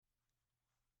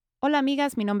Hola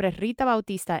amigas, mi nombre es Rita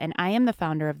Bautista and I am the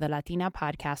founder of the Latina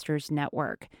Podcasters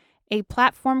Network, a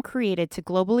platform created to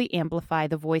globally amplify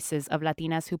the voices of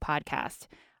Latinas who podcast.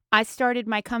 I started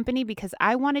my company because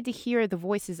I wanted to hear the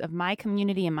voices of my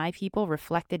community and my people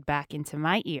reflected back into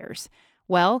my ears.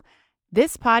 Well,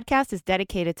 this podcast is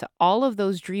dedicated to all of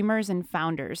those dreamers and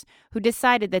founders who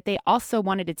decided that they also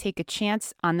wanted to take a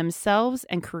chance on themselves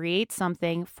and create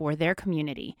something for their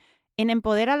community. In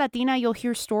Empodera Latina, you'll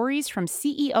hear stories from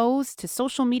CEOs to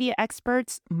social media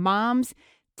experts, moms,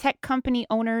 tech company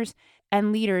owners,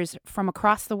 and leaders from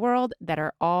across the world that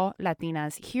are all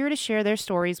Latinas, here to share their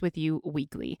stories with you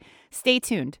weekly. Stay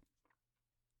tuned.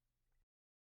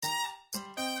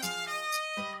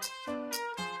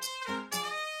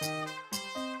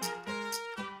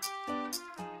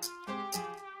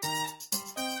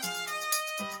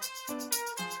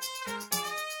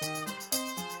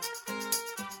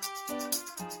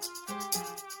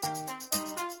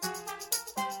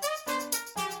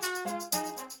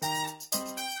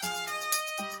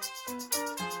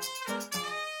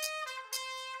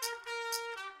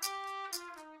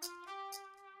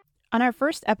 On our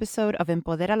first episode of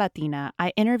Empodera Latina,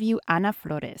 I interview Ana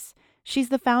Flores. She's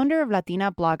the founder of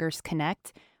Latina Bloggers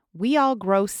Connect, We All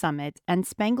Grow Summit, and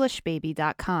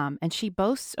SpanglishBaby.com, and she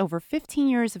boasts over 15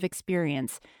 years of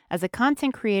experience as a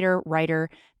content creator, writer,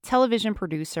 television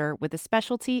producer with a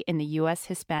specialty in the U.S.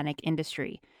 Hispanic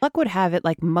industry. Luck would have it,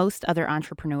 like most other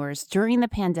entrepreneurs, during the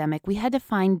pandemic, we had to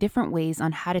find different ways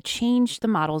on how to change the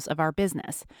models of our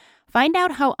business. Find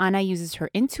out how Ana uses her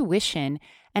intuition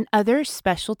and other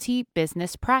specialty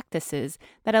business practices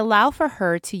that allow for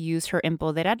her to use her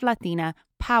Empodera Latina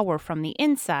power from the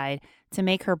inside to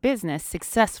make her business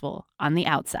successful on the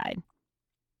outside.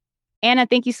 Ana,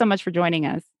 thank you so much for joining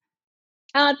us.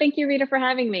 Thank you, Rita, for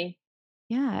having me.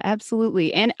 Yeah,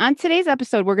 absolutely. And on today's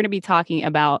episode, we're going to be talking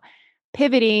about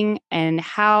pivoting and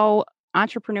how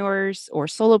entrepreneurs or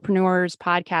solopreneurs,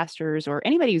 podcasters, or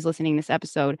anybody who's listening to this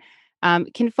episode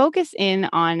can focus in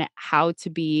on how to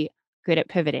be good at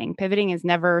pivoting. Pivoting is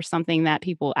never something that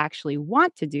people actually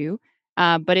want to do,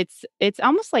 but it's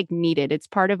almost like needed. It's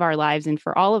part of our lives, and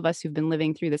for all of us who've been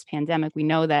living through this pandemic, we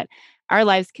know that our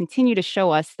lives continue to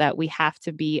show us that we have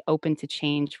to be open to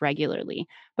change regularly.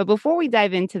 But before we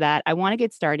dive into that, I want to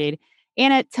get started.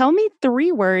 Ana, tell me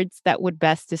 3 words that would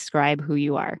best describe who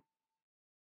you are.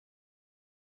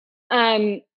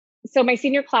 So my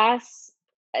senior class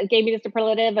gave me the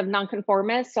superlative of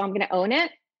nonconformist, so I'm going to own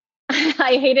it.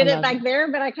 I I hated it love back it. there,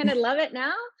 but I kind of love it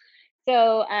now.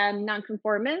 So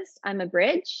nonconformist, I'm a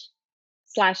bridge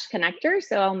slash connector,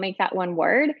 so I'll make that one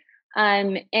word.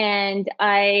 And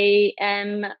I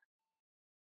am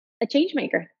a change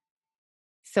maker.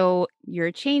 So you're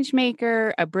a change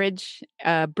maker, a bridge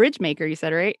maker, you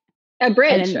said, right? A And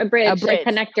bridge, then a bridge, a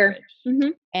connector.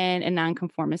 and a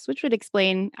nonconformist, which would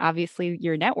explain obviously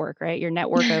your network, right? Your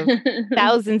network of Mm-hmm.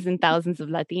 thousands and thousands of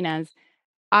Latinas.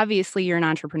 Obviously, you're an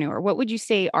entrepreneur. What would you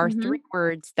say are 3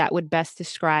 words that would best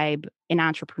describe an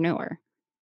entrepreneur?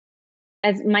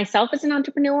 As myself as an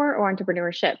entrepreneur or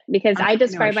entrepreneurship, because I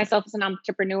describe Entrepreneurship. myself as an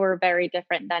entrepreneur very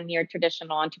different than your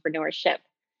traditional entrepreneurship.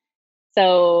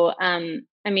 So,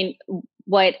 I mean,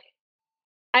 what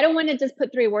I don't want to just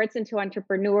put 3 words into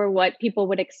entrepreneur, what people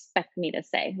would expect me to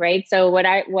say, right? So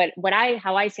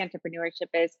how I see entrepreneurship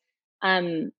is,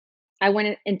 I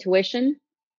want intuition,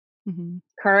 Mhm.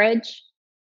 courage,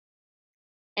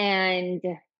 and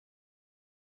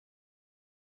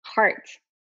heart.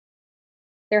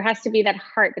 There has to be that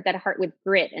heart, but that heart with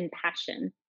grit and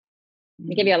passion.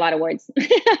 I give Mm. you a lot of words.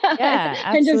 Yeah,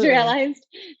 I just absolutely. realized.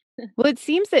 Well, it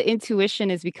seems that intuition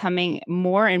is becoming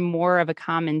more and more of a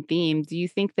common theme. Do you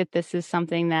think that this is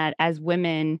something that as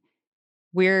women,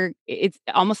 it's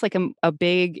almost like a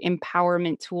big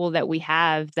empowerment tool that we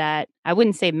have that I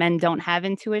wouldn't say men don't have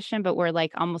intuition, but we're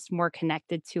like almost more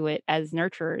connected to it as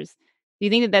nurturers. Do you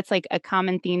think that that's like a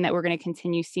common theme that we're going to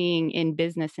continue seeing in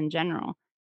business in general?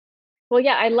 Well,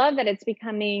 yeah, I love that it's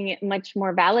becoming much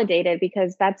more validated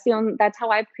because that's how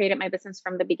I've created my business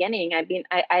from the beginning.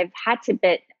 I've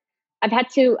had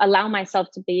to allow myself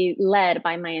to be led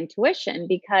by my intuition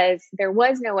because there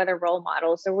was no other role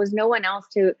models. There was no one else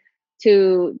to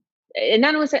and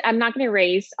not only I'm not going to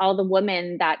erase all the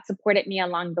women that supported me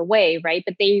along the way, right?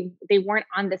 But they weren't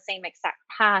on the same exact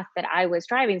path that I was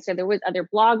driving. So there was other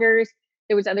bloggers,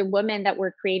 there was other women that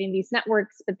were creating these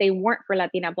networks, but they weren't for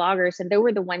Latina bloggers, and they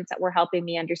were the ones that were helping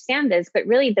me understand this. But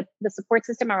really, the support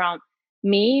system around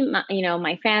me,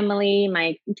 my family,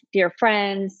 my dear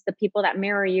friends, the people that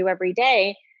mirror you every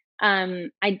day,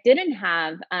 I didn't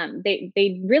have.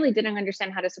 They really didn't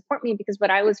understand how to support me because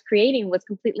what I was creating was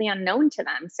completely unknown to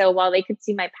them. So while they could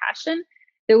see my passion,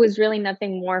 there was really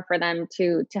nothing more for them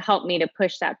to help me to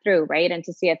push that through, right? And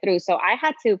to see it through. So I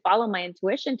had to follow my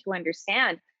intuition to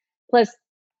understand. Plus,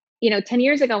 10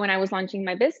 years ago when I was launching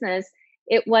my business,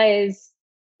 it was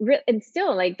and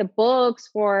still like the books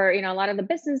for, a lot of the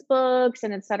business books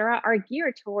and etc. are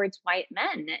geared towards white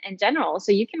men in general.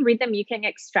 So you can read them, you can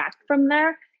extract from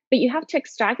there, but you have to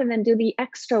extract and then do the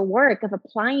extra work of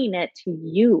applying it to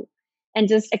you and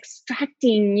just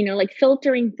extracting, like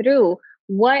filtering through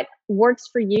what works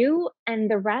for you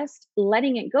and the rest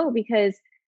letting it go because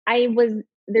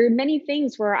there are many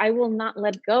things where I will not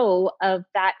let go of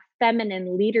that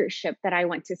feminine leadership that I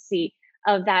want to see,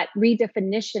 of that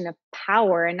redefinition of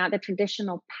power and not the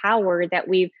traditional power that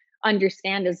we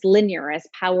understand as linear, as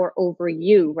power over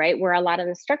you, right? Where a lot of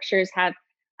the structures have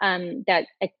that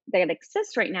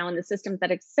exist right now and the systems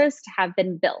that exist have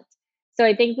been built. So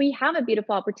I think we have a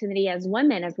beautiful opportunity as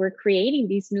women as we're creating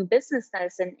these new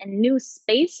businesses and new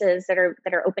spaces that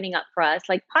are opening up for us.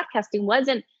 Like podcasting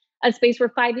wasn't a space where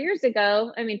 5 years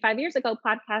ago, 5 years ago,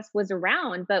 podcast was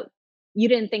around, but you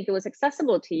didn't think it was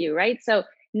accessible to you, right? So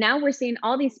now we're seeing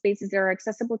all these spaces that are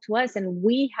accessible to us, and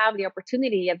we have the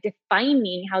opportunity of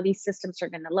defining how these systems are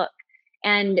going to look.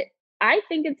 And I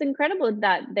think it's incredible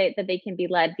that they can be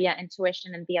led via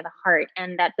intuition and via the heart,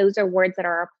 and that those are words that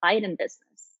are applied in business.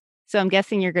 So I'm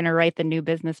guessing you're gonna write the new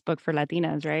business book for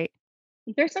Latinas, right?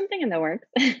 There's something in the works.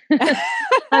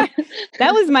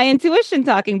 That was my intuition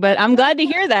talking, but I'm glad to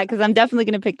hear that because I'm definitely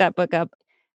gonna pick that book up.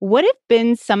 What have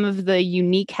been some of the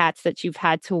unique hats that you've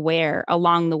had to wear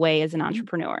along the way as an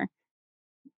entrepreneur?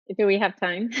 Do we have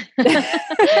time?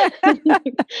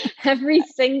 Every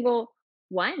single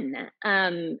one.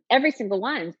 Every single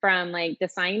one from like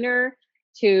designer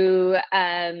to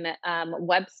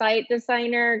website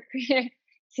designer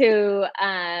to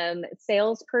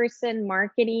salesperson,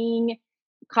 marketing,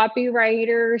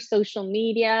 copywriter, social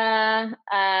media,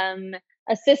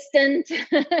 assistant,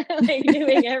 like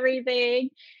doing everything,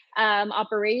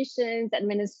 operations,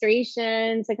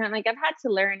 administration. So kind of like I've had to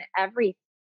learn every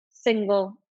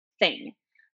single thing.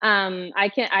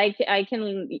 I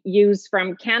can use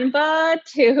from Canva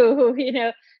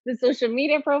to the social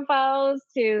media profiles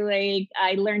to like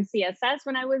I learned CSS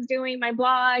when I was doing my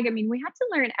blog. I mean, we had to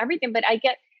learn everything, but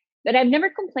I've never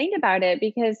complained about it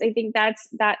because I think that's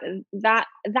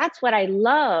what I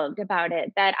loved about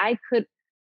it, that I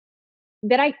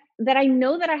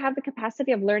know that I have the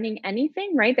capacity of learning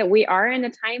anything, right? That we are in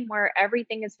a time where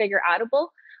everything is figure outable,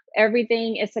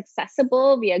 everything is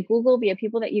accessible via Google, via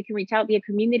people that you can reach out, via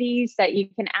communities that you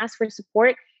can ask for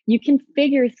support. You can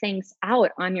figure things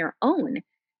out on your own.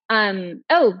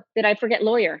 Oh, did I forget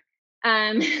lawyer?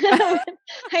 I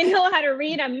know how to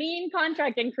read a mean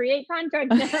contract and create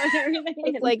contracts now and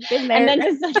everything, It's like been and there.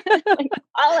 then just like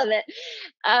all of it.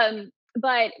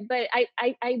 But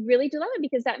I really do love it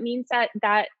because that means that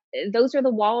those are the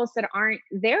walls that aren't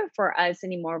there for us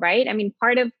anymore, right? I mean,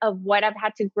 part of what I've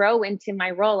had to grow into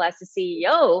my role as a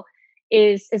CEO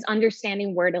is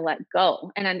understanding where to let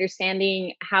go and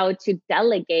understanding how to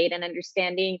delegate and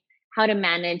understanding how to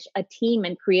manage a team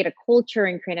and create a culture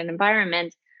and create an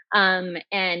environment,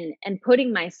 and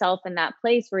putting myself in that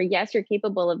place where yes, you're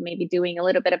capable of maybe doing a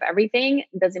little bit of everything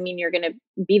doesn't mean you're going to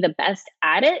be the best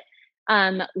at it.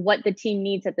 What the team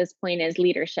needs at this point is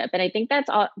leadership, and I think that's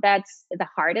the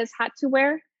hardest hat to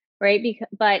wear, right?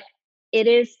 But it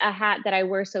is a hat that I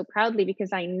wear so proudly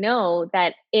because I know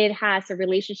that it has a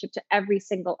relationship to every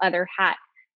single other hat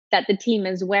that the team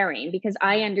is wearing, because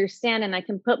I understand and I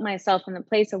can put myself in the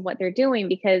place of what they're doing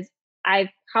because I've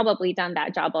probably done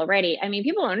that job already. I mean,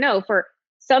 people don't know, for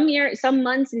some years, some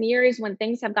months and years when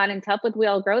things have gotten tough with We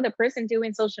All Grow, the person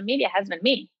doing social media has been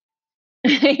me.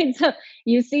 Right? So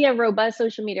you see a robust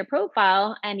social media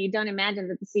profile and you don't imagine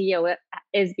that the CEO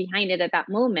is behind it at that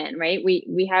moment, right?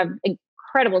 We have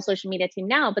incredible social media team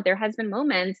now, but there has been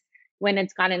moments when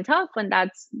it's gotten tough when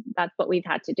that's what we've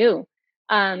had to do.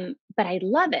 But I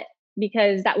love it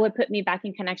because that would put me back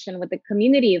in connection with the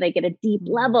community, like at a deep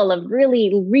level of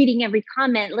really reading every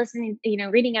comment, listening,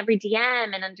 reading every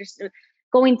DM and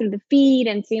going through the feed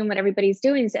and seeing what everybody's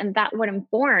doing. And that would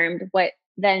inform what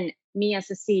then me as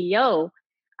a CEO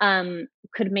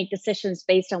could make decisions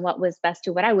based on what was best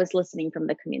to what I was listening from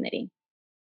the community.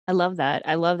 I love that.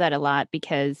 I love that a lot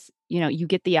because, you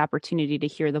get the opportunity to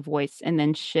hear the voice and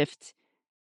then shift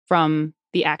from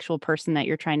the actual person that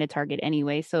you're trying to target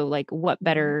anyway. So like what Mhm.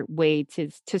 better way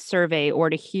to survey or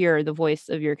to hear the voice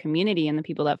of your community and the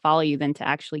people that follow you than to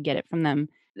actually get it from them.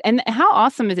 And how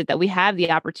awesome is it that we have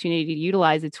the opportunity to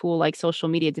utilize a tool like social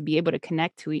media to be able to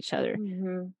connect to each other?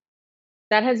 Mhm.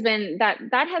 That has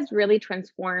really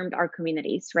transformed our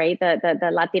communities, right? The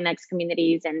Latinx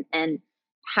communities and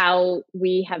how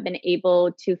we have been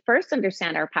able to first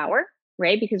understand our power,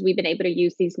 right? Because we've been able to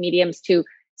use these mediums to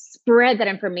spread that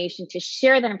information, to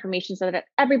share that information so that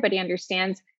everybody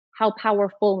understands how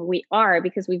powerful we are,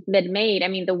 because we've been made. I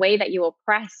mean, the way that you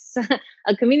oppress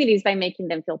a community is by making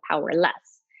them feel powerless.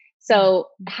 So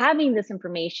having this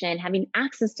information, having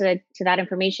access to that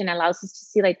information allows us to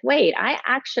see like, wait, I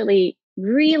actually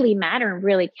really matter and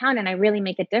really count, and I really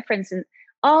make a difference in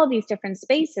all these different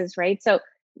spaces, right? So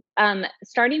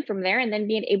starting from there and then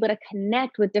being able to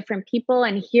connect with different people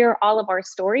and hear all of our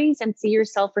stories and see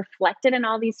yourself reflected in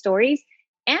all these stories,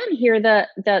 and hear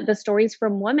the stories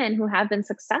from women who have been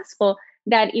successful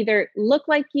that either look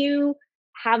like you,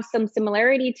 have some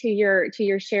similarity to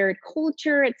your shared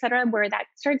culture, etc., where that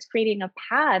starts creating a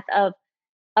path of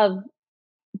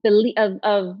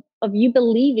of you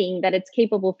believing that it's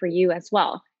capable for you as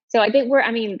well. So I think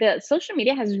the social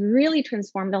media has really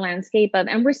transformed the landscape of,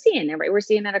 and we're seeing it, right? We're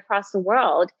seeing it across the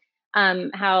world,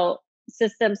 how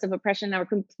systems of oppression are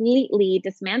completely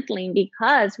dismantling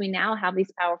because we now have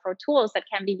these powerful tools that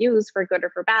can be used for good or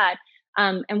for bad.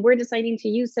 And we're deciding to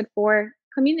use it for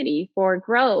community, for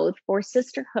growth, for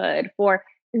sisterhood, for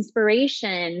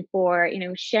inspiration, for,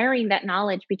 sharing that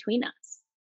knowledge between us.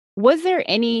 Was there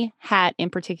any hat in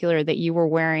particular that you were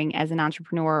wearing as an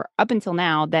entrepreneur up until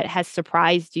now that has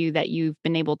surprised you that you've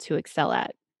been able to excel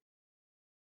at?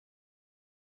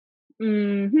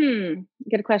 Good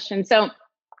question. So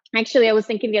actually, I was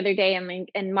thinking the other day, and like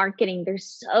in marketing,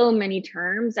 there's so many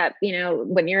terms that,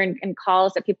 when you're in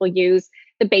calls that people use,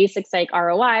 the basics like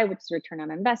ROI, which is return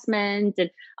on investment, and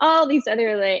all these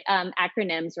other like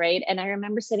acronyms, right? And I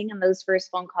remember sitting on those first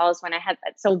phone calls when I had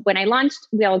that. So when I launched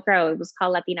We All Grow, it was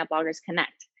called Latina Bloggers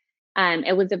Connect.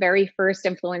 It was the very first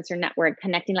influencer network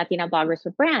connecting Latina bloggers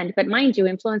with brand. But mind you,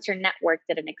 influencer network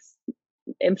didn't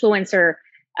influencer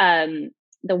um,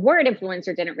 the word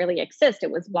influencer didn't really exist.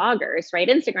 It was bloggers, right?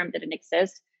 Instagram didn't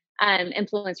exist.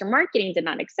 Influencer marketing did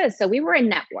not exist. So we were a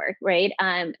network, right?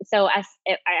 I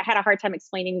had a hard time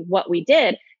explaining what we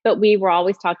did, but we were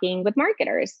always talking with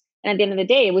marketers. And at the end of the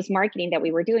day, it was marketing that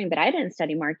we were doing, but I didn't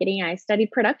study marketing. I studied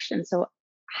production. So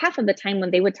half of the time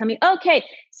when they would tell me, okay,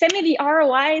 send me the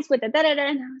ROIs with the da da da,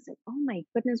 and I was like, oh my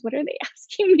goodness, what are they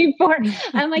asking me for?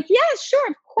 I'm like, yeah, sure,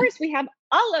 of course, we have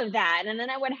all of that. And then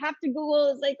I would have to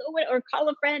Google, it's like, oh, or call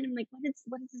a friend. I'm like, what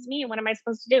does this mean? What am I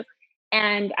supposed to do?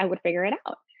 And I would figure it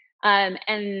out. And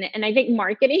I think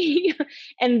marketing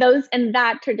and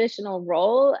that traditional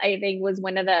role, I think, was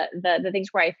one of the things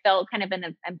where I felt kind of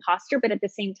an imposter, but at the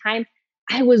same time,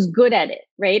 I was good at it,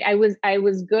 right? I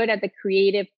was good at the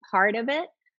creative part of it.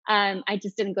 I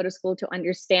just didn't go to school to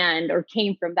understand, or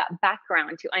came from that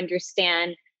background to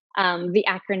understand the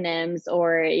acronyms,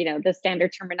 or the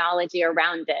standard terminology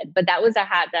around it. But that was a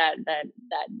hat that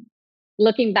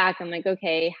looking back, I'm like,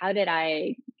 okay, how did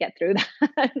I get through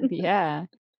that? Yeah.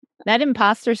 That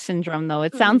imposter syndrome, though,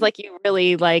 it sounds Mhm. like you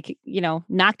really,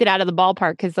 knocked it out of the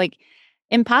ballpark, because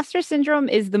imposter syndrome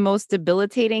is the most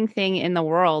debilitating thing in the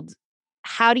world.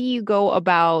 How do you go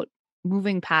about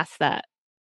moving past that?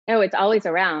 Oh, it's always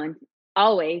around,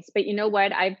 always. But you know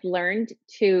what?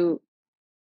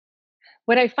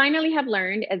 What I finally have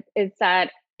learned is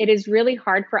that it is really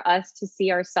hard for us to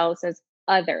see ourselves as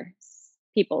other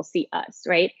people see us,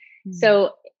 right? Mm.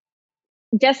 So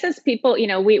just as people,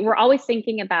 we're always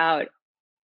thinking about,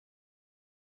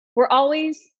 we're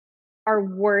always our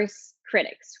worst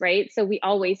critics, right? So we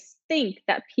always think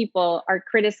that people are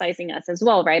criticizing us as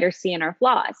well, right? Or seeing our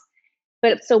flaws.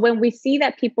 But so when we see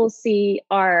that people see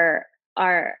our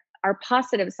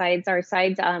positive sides,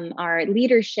 our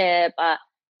leadership,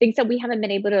 things that we haven't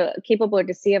been capable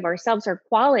to see of ourselves, our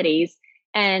qualities,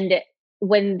 and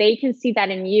when they can see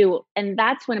that in you, and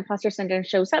that's when imposter syndrome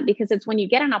shows up, because it's when you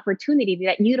get an opportunity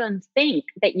that you don't think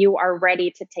that you are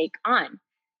ready to take on,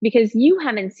 because you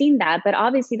haven't seen that, but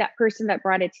obviously that person that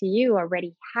brought it to you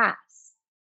already has.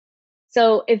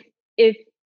 So if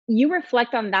you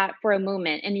reflect on that for a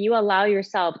moment and you allow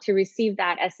yourself to receive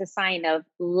that as a sign of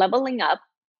leveling up,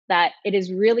 that it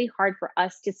is really hard for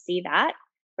us to see that,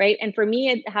 right? And for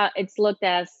me, how it's looked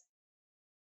as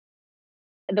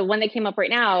the one that came up right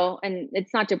now, and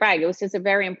it's not to brag, it was just a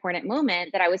very important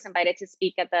moment that I was invited to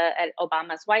speak at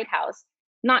Obama's White House.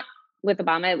 Not with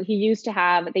Obama, they used to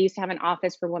have an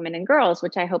office for women and girls,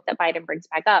 which I hope that Biden brings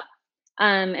back up.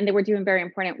 And they were doing very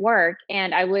important work,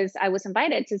 and I was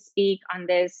invited to speak on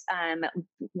this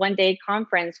 1 day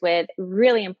conference with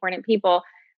really important people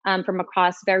from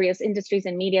across various industries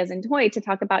and medias and toy, to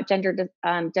talk about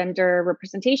gender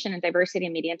representation and diversity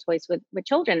in media and toys with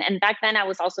children. And back then, I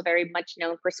was also very much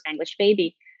known for Spanglish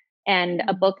Baby and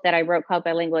a Mm. book that I wrote called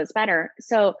Bilingual is Better.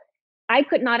 So I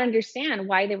could not understand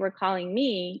why they were calling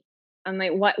me. I'm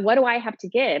like, what do I have to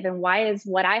give? And why is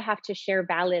what I have to share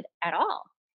valid at all?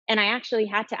 And I actually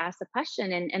had to ask the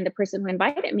question, and the person who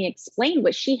invited me explained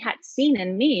what she had seen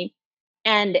in me,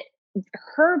 and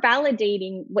her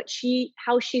validating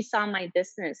how she saw my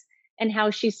business and how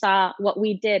she saw what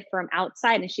we did from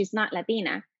outside, and she's not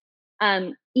Latina,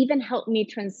 even helped me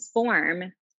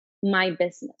transform my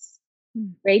business,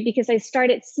 Mm. right? Because I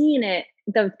started seeing it,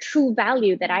 the true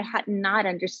value that I had not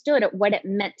understood at what it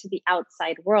meant to the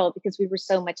outside world, because we were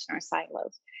so much in our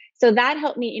silos. So that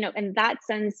helped me, in that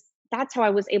sense. That's how I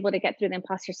was able to get through the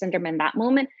imposter syndrome in that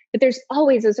moment. But there's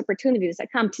always those opportunities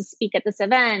that come to speak at this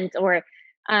event, or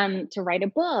to write a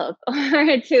book,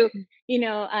 or to,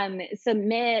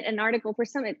 submit an article for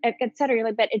something, et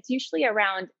cetera. But it's usually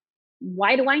around,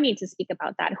 why do I need to speak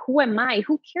about that? Who am I?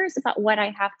 Who cares about what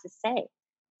I have to say?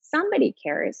 Somebody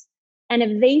cares. And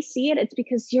if they see it, it's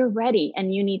because you're ready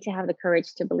and you need to have the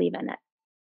courage to believe in it.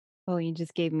 Oh, you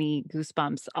just gave me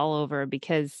goosebumps all over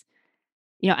because,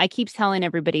 I keep telling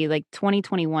everybody like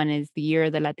 2021 is the year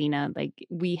of the Latina. Like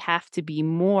we have to be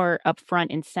more upfront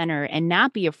and center and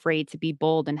not be afraid to be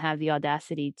bold and have the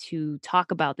audacity to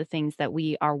talk about the things that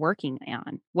we are working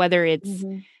on, whether it's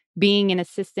Hmm. being an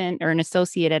assistant or an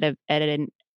associate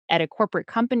at a corporate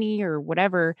company or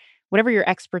whatever your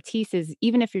expertise is.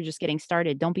 Even if you're just getting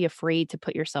started, don't be afraid to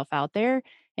put yourself out there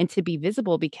and to be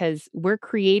visible, because we're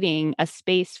creating a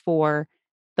space for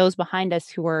those behind us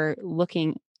who are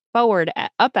looking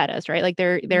up at us, right? Like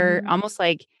they're Hmm. almost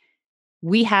like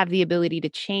we have the ability to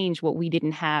change what we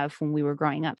didn't have when we were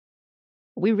growing up.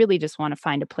 We really just want to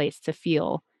find a place to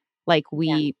feel like Yeah.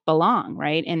 we belong,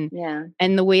 right? And Yeah.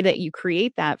 and the way that you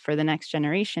create that for the next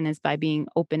generation is by being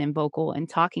open and vocal and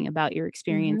talking about your Hmm.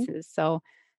 experiences. So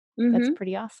that's Hmm.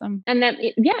 pretty awesome. And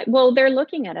yeah, well, they're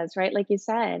looking at us, right? Like you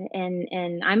said.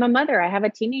 And I'm a mother. I have a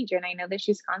teenager, and I know that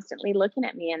she's constantly looking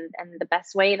at me. And the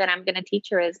best way that I'm going to teach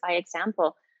her is by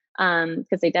example.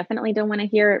 Because they definitely don't want to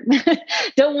hear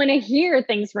don't want to hear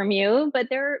things from you, but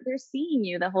they're seeing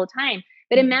you the whole time.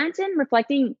 But Mhm. imagine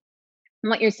reflecting on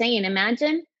what you're saying.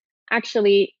 Imagine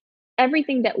actually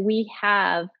everything that we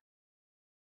have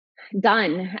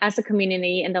done as a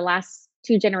community in the last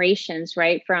two generations,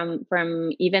 right?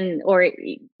 From even, or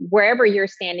wherever you're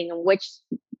standing, and which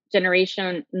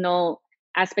generational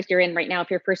aspect you're in right now, if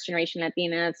you're first generation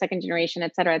Latina, second generation,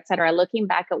 et cetera, looking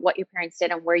back at what your parents did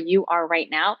and where you are right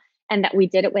now, and that we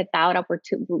did it without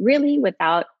really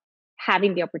without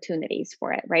having the opportunities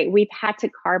for it, right? We've had to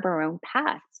carve our own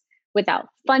paths without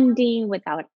funding,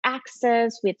 without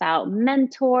access, without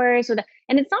mentors,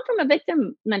 and it's not from a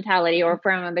victim mentality or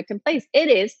from a victim place. It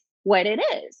is what it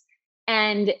is.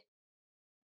 And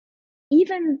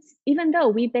even though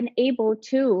we've been able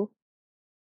to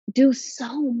do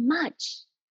so much,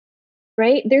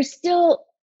 right? There's still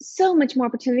so much more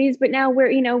opportunities, but now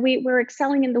we're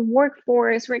excelling in the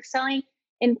workforce, we're excelling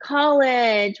in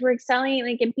college, we're excelling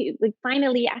like like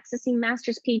finally accessing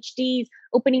masters, PhDs,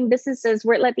 opening businesses.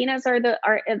 Where Latinas are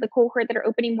the cohort that are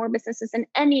opening more businesses than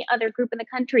any other group in the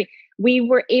country. We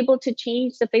were able to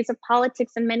change the face of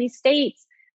politics in many states,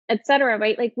 etc.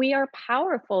 Right? Like we are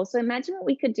powerful. So imagine what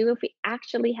we could do if we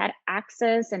actually had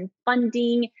access and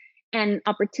funding and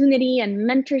opportunity and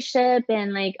mentorship,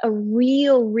 and like a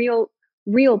real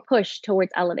push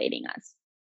towards elevating us.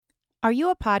 Are you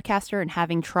a podcaster and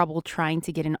having trouble trying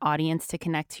to get an audience to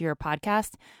connect to your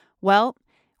podcast? Well,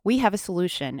 we have a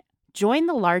solution. Join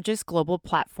the largest global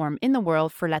platform in the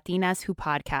world for Latinas who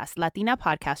podcast,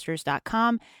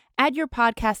 latinapodcasters.com. Add your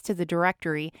podcast to the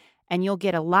directory, and you'll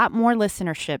get a lot more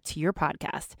listenership to your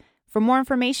podcast. For more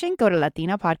information, go to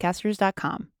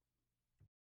latinapodcasters.com.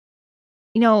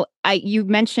 You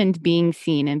mentioned being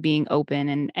seen and being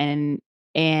open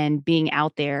and being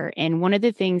out there. And one of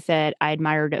the things that I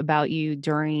admired about you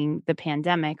during the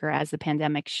pandemic, or as the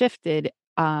pandemic shifted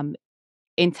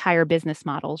entire business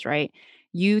models, right?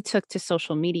 You took to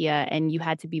social media and you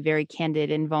had to be very candid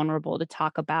and vulnerable to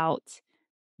talk about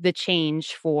the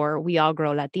change for We All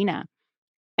Grow Latina.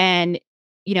 And,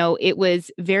 it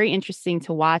was very interesting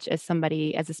to watch as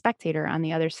a spectator on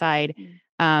the other side,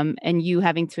 Mm. and you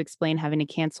having to explain having to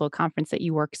cancel a conference that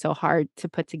you worked so hard to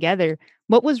put together.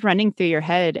 What was running through your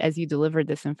head as you delivered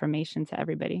this information to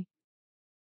everybody?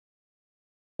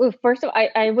 Well, first of all,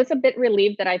 I was a bit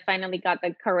relieved that I finally got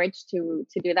the courage to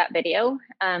do that video,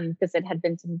 because it had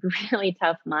been some really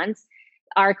tough months.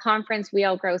 Our conference, We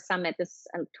All Grow Summit, this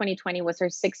 2020 was our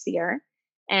sixth year,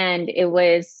 and it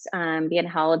was being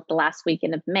held the last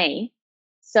weekend of May.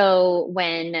 So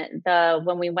when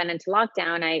we went into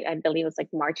lockdown, I believe it was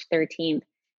like March 13th.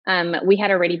 We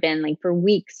had already been like for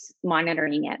weeks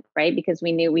monitoring it, right? Because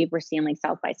we knew we were seeing like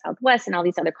South by Southwest and all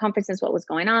these other conferences, what was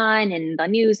going on and the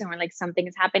news, and we're like, something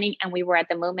is happening. And we were at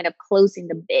the moment of closing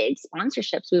the big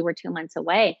sponsorships. We were 2 months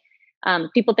away.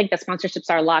 People think the sponsorships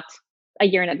are locked a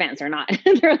year in advance or not.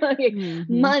 They're like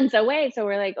Hmm. months away. So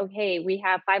we're like, okay, we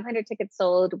have 500 tickets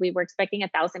sold. We were expecting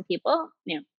 1,000 people.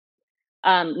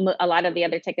 A lot of the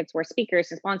other tickets were speakers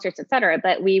and sponsors, et cetera.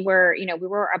 But we were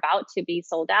about to be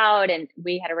sold out, and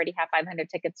we had already had 500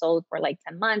 tickets sold for like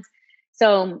 10 months.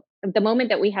 So the moment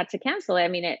that we had to cancel it, I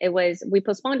mean, it was, we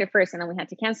postponed it first and then we had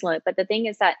to cancel it. But the thing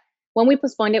is that when we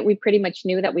postponed it, we pretty much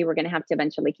knew that we were going to have to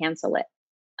eventually cancel it.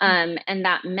 And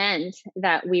that meant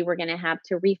that we were going to have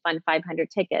to refund 500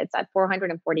 tickets at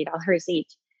 $440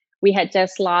 each. We had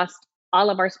just lost all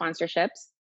of our sponsorships.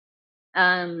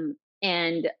 And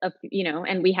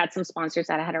we had some sponsors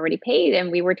that I had already paid,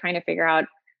 and we were trying to figure out,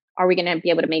 are we going to be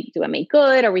able to make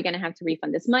good? Are we going to have to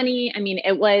refund this money? I mean,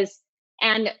 it was,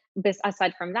 and this,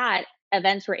 aside from that,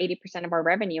 events were 80% of our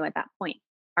revenue at that point.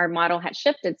 Our model had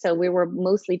shifted, so we were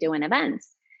mostly doing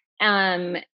events.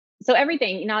 Um, so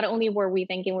everything, not only were we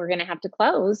thinking we're going to have to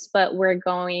close, but we're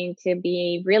going to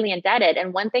be really indebted.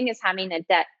 And one thing is having a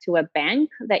debt to a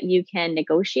bank that you can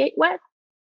negotiate with.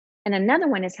 And another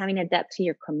one is having a debt to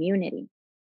your community.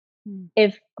 Mm.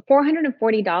 If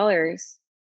 $440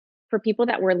 for people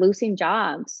that were losing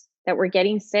jobs, that were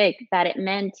getting sick, that it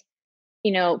meant,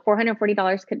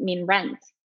 $440 could mean rent,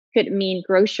 could mean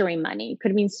grocery money,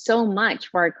 could mean so much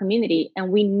for our community. And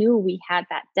we knew we had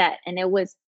that debt, and it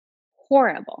was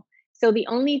horrible. So the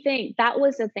only thing that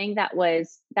was the thing that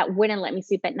wouldn't let me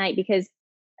sleep at night, because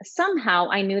somehow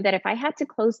I knew that if I had to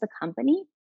close the company,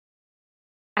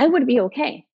 I would be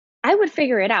okay. I would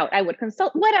figure it out. I would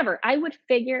consult, whatever. I would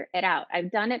figure it out.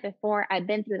 I've done it before. I've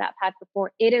been through that path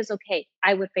before. It is okay.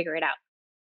 I would figure it out.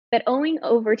 But owing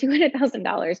over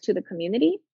 $200,000 to the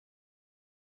community,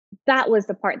 that was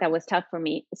the part that was tough for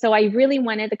me. So I really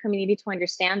wanted the community to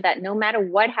understand that no matter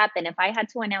what happened, if I had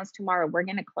to announce tomorrow we're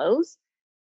going to close,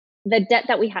 the debt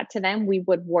that we had to them, we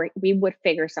would work, we would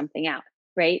figure something out,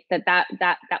 right? That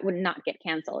would not get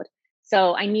canceled.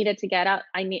 So I needed to get up.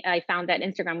 I found that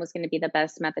Instagram was going to be the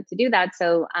best method to do that.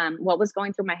 So what was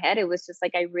going through my head, it was just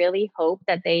like, I really hope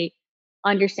that they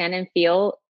understand and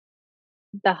feel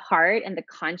the heart and the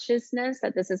consciousness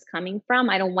that this is coming from.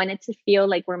 I don't want it to feel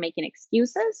like we're making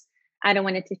excuses. I don't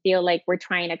want it to feel like we're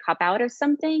trying to cop out of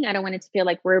something. I don't want it to feel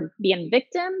like we're being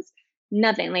victims.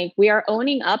 Nothing. Like, we are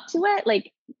owning up to it.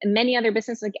 Like many other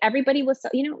businesses, like everybody was,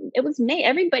 it was May.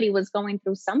 Everybody was going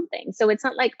through something. So it's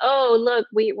not like, oh, look,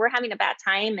 we're having a bad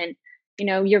time and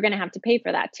you're going to have to pay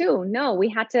for that too. No, we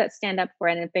had to stand up for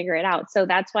it and figure it out. So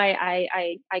that's why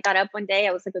I got up one day.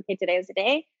 I was like, okay, today is the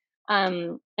day,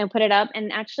 and put it up.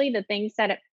 And actually, the things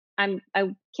that I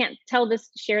can't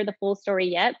share the full story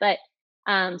yet, but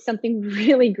something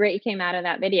really great came out of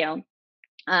that video.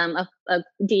 A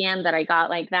DM that I got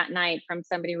like that night from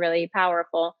somebody really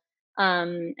powerful,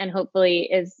 and hopefully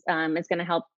is going to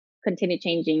help continue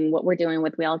changing what we're doing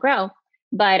with We All Grow.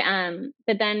 But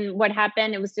then what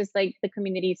happened? It was just like the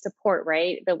community support,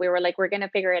 right? That we were like, we're going to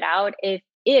figure it out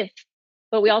if,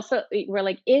 but we're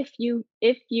like, if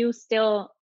you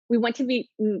still, we want to be,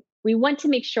 we want to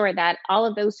make sure that all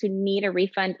of those who need a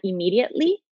refund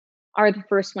immediately are the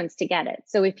first ones to get it.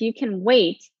 So if you can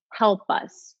wait, help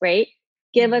us, right?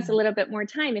 Give us a Mhm. little bit more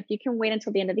time. If you can wait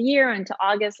until the end of the year, until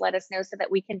August, let us know so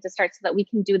that we can just start, so that we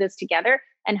can do this together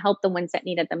and help the ones that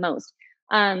need it the most.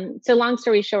 So long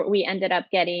story short, we ended up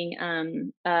getting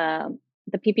the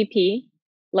PPP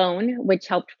loan, which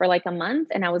helped for like a month,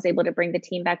 and I was able to bring the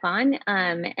team back on.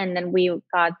 And then we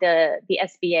got the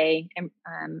SBA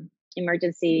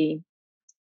emergency,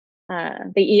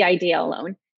 the EIDL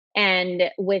loan. And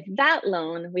with that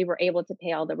loan, we were able to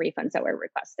pay all the refunds that were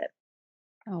requested.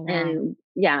 Oh, wow. And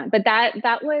yeah, but that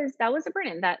was a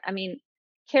burden. That, I mean,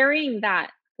 carrying that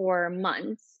for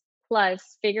months,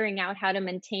 plus figuring out how to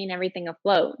maintain everything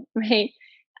afloat, right?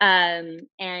 And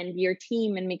your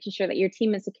team, and making sure that your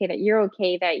team is okay, that you're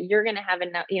okay, that you're gonna have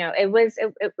enough. It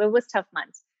was tough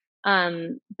months.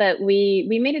 But we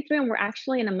made it through, and we're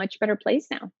actually in a much better place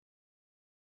now.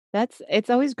 It's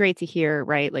always great to hear,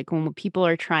 right? Like when people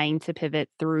are trying to pivot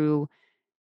through,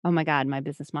 oh my God, my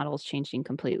business model is changing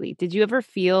completely. Did you ever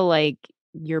feel like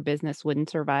your business wouldn't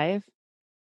survive?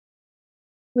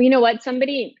 Well, you know what?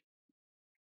 Somebody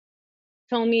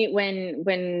told me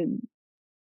when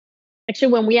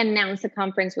we announced the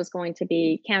conference was going to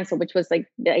be canceled, which was like,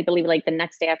 I believe, like the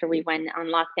next day after we went on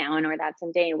lockdown, or that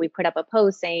same day, we put up a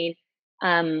post saying,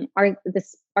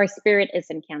 our spirit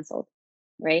isn't canceled,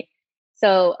 right?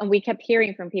 So, and we kept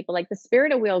hearing from people like, the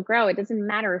spirit of Will Grow. It doesn't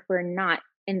matter if we're not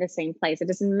in the same place. It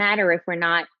doesn't matter if we're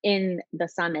not in the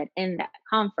summit, in that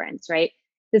conference, right?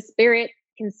 The spirit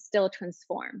can still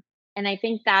transform. And I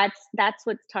think that's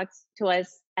what talks to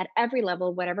us at every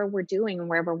level, whatever we're doing and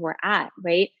wherever we're at,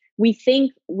 right? We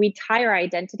think we tie our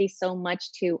identity so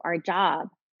much to our job,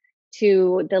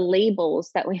 to the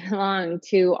labels that we belong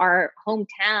to, our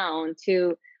hometown,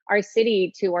 to our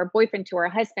city, to our boyfriend, to our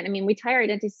husband. I mean, we tie our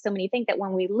identity to so many things that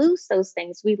when we lose those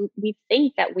things, we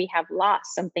think that we have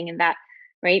lost something in that,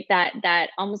 right?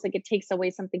 That almost like it takes away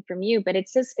something from you. But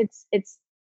it's just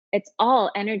it's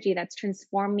all energy that's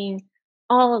transforming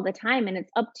all of the time. And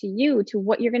it's up to you to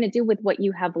what you're going to do with what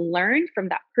you have learned from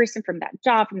that person, from that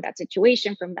job, from that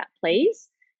situation, from that place,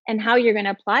 and how you're going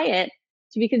to apply it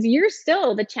to, because you're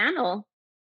still the channel,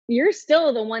 you're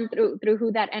still the one through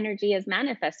who that energy is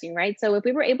manifesting, right? So if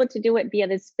we were able to do it via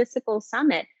this physical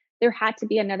summit, there had to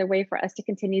be another way for us to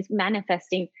continue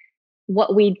manifesting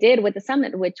what we did with the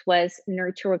summit, which was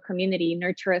nurture a community,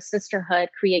 nurture a sisterhood,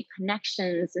 create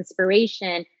connections,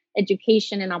 inspiration,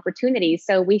 education, and opportunities.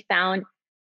 So we found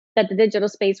that the digital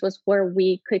space was where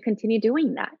we could continue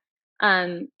doing that.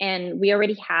 And we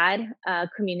already had a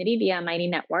community via Mighty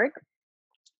Network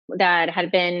that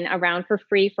had been around for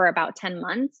free for about 10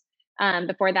 months.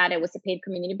 Before that, it was a paid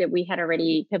community, but we had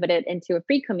already pivoted into a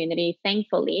free community,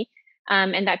 thankfully.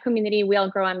 And that community, We All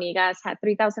Grow Amigas, had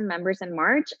 3,000 members in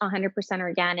March, 100%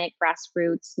 organic,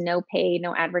 grassroots, no pay,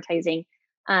 no advertising.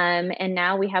 And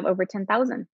now we have over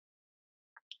 10,000.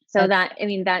 So That's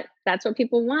that's what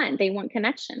people want. They want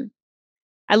connection.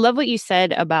 I love what you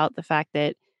said about the fact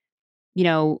that, you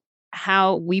know,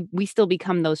 how we still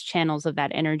become those channels of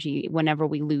that energy whenever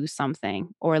we lose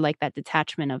something or like that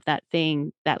detachment of that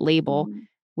thing, that label, Mhm.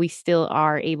 we still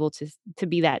are able to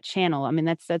be that channel. I mean,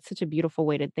 that's such a beautiful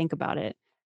way to think about it.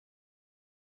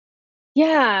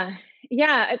 Yeah.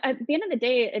 Yeah. At the end of the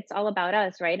day, it's all about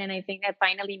us, right? And I think that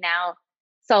finally now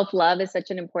self-love is such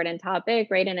an important topic,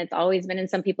 right? And it's always been, and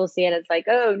some people see it as like,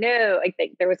 oh no, I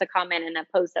think there was a comment in a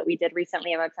post that we did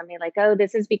recently about something like, oh,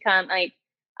 this has become like,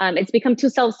 it's become too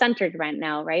self-centered right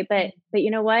now, right? But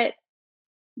you know what?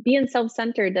 Being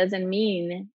self-centered doesn't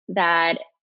mean that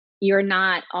you're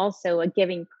not also a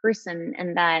giving person,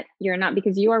 and that you're not,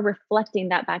 because you are reflecting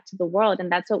that back to the world.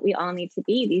 And that's what we all need to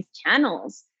be, these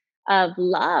channels of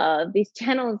love, these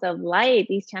channels of light,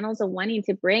 these channels of wanting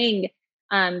to bring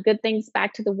good things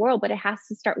back to the world. But it has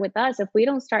to start with us. If we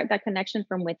don't start that connection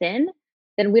from within,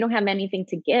 then we don't have anything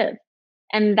to give.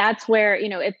 And that's where,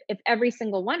 if every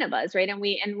single one of us, right, and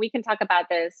we can talk about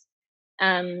this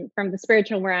from the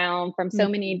spiritual realm, from so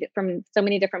many different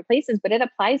places, but it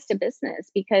applies to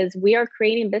business, because we are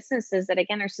creating businesses that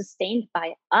again are sustained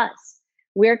by us.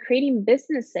 We're creating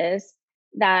businesses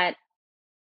that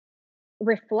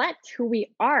reflect who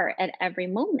we are at every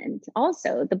moment.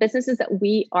 Also, the businesses that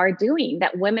we are doing,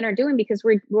 that women are doing, because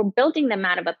we're building them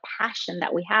out of a passion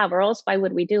that we have, or else why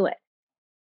would we do it?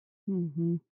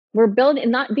 Mhm. We're building,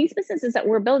 not these businesses that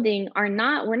we're building are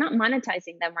not, we're not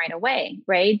monetizing them right away,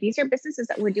 right? These are businesses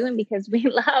that we're doing because we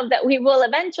love, that we will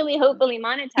eventually hopefully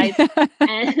monetize.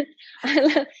 And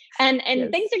and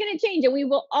Yes. things are going to change, and we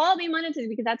will all be monetized,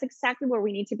 because that's exactly where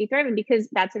we need to be thriving, because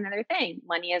that's another thing.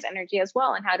 Money is energy as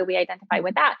well, and how do we identify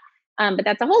with that? But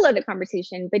that's a whole other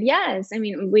conversation. But yes, I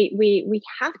mean, we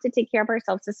have to take care of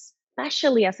ourselves,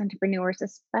 especially as entrepreneurs,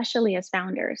 especially as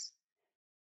founders.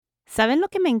 ¿Saben lo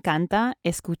que me encanta?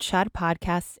 Escuchar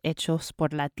podcasts hechos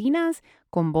por latinas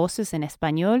con voces en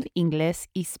español, inglés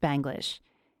y spanglish.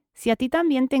 Si a ti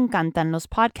también te encantan los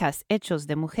podcasts hechos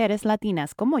de mujeres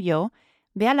latinas como yo,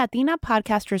 ve a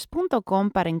latinapodcasters.com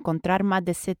para encontrar más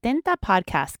de 70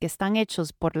 podcasts que están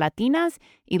hechos por latinas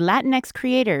y Latinx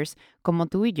creators como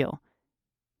tú y yo.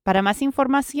 Para más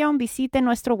información, visite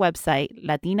nuestro website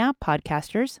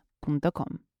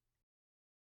latinapodcasters.com.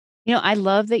 I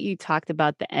love that you talked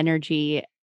about the energy,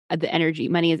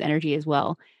 money is energy as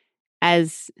well,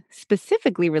 as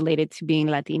specifically related to being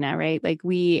Latina, right? Like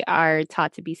we are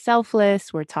taught to be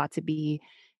selfless, we're taught to be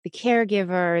the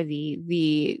caregiver,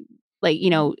 the like,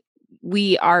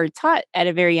 we are taught at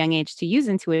a very young age to use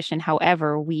intuition.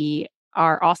 However, we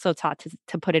are also taught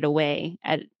to put it away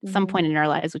at some Mhm. point in our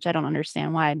lives, which I don't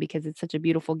understand why, because it's such a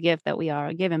beautiful gift that we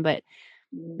are given. But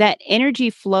Mm. that energy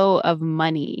flow of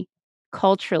money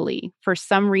culturally, for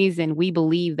some reason, we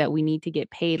believe that we need to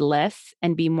get paid less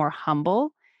and be more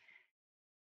humble.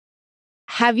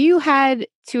 Have you had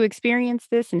to experience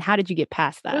this, and how did you get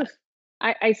past that? Oof.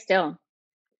 I still,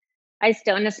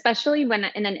 and especially when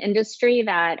in an industry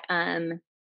that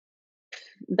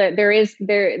there's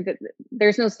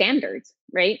no standards,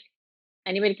 right?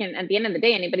 Anybody can, at the end of the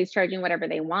day, anybody's charging whatever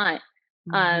they want.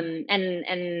 Mhm.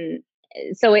 And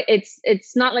so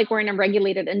it's not like we're in a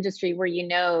regulated industry where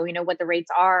what the rates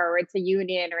are, or it's a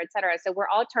union, or et cetera. So we're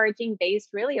all charging based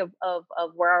really of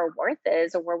where our worth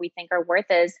is, or where we think our worth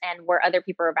is, and where other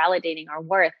people are validating our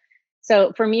worth.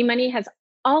 So for me, money has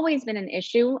always been an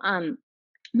issue.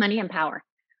 Money and power.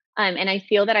 And I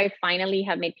feel that I finally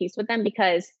have made peace with them,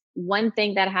 because one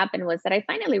thing that happened was that I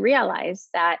finally realized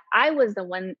that I was the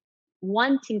one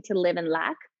wanting to live in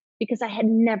lack, because I had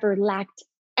never lacked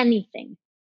anything.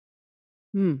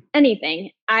 Hmm.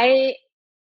 Anything. I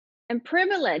am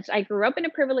privileged. I grew up in a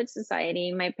privileged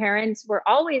society. My parents were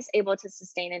always able to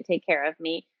sustain and take care of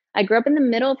me. I grew up in the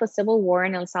middle of a civil war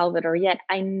in El Salvador, yet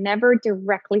I never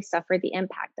directly suffered the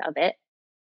impact of it.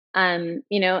 And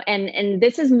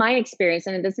this is my experience,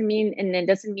 and it doesn't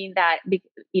mean that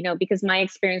because my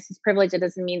experience is privileged, it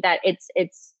doesn't mean that it's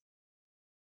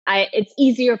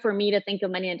easier for me to think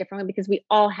of money in a different way, because we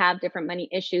all have different money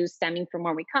issues stemming from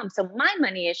where we come. So my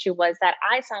money issue was that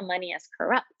I saw money as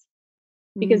corrupt,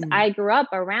 because Mm. I grew up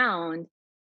around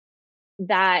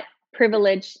that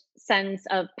privileged sense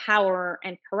of power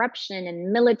and corruption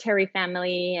and military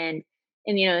family, and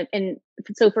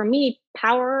so for me,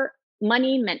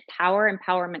 money meant power, and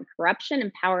power meant corruption,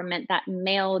 and power meant that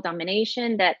male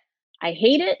domination that I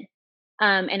hated.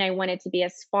 And I wanted to be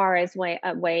as far as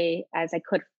away as I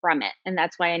could from it. And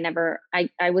that's why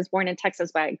I was born in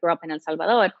Texas, but I grew up in El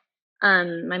Salvador.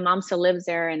 My mom still lives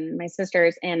there, and my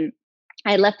sisters, and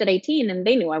I left at 18, and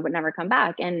they knew I would never come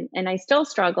back. And I still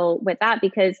struggle with that,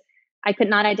 because I could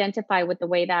not identify with the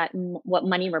way that what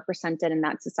money represented in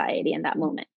that society in that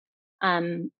moment.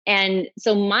 And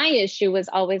so my issue was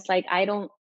always like,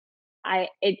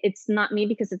 it's not me,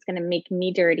 because it's going to make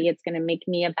me dirty. It's going to make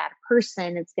me a bad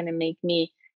person. It's going to make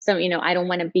me, so, I don't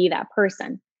want to be that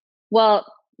person. Well,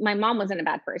 my mom wasn't a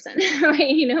bad person,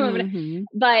 right? Hmm.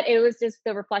 But it was just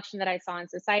the reflection that I saw in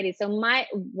society. So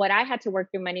what I had to work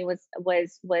through money was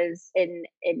in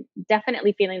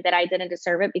definitely feeling that I didn't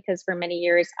deserve it, because for many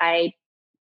years I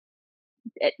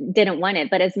didn't want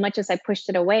it. But as much as I pushed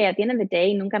it away, at the end of the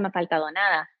day, nunca me ha faltado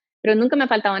nada. Pero nunca me ha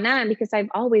faltado nada, because I've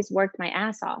always worked my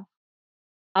ass off.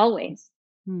 Always.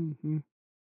 Hmm.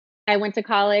 I went to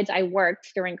college. I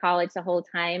worked during college the whole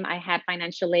time. I had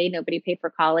financial aid. Nobody paid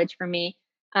for college for me.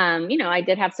 I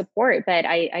did have support, but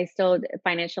I still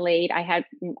financial aid. I had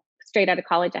straight out of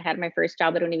college. I had my first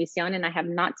job at Univision, and I have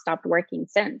not stopped working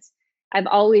since. I've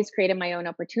always created my own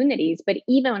opportunities, but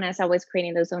even as I was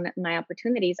creating my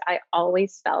opportunities, I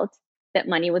always felt that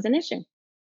money was an issue.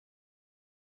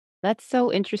 That's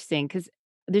so interesting because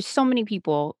there's so many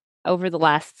people over the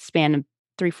last span of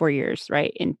 3, 4 years,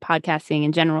 right, in podcasting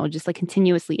in general, just like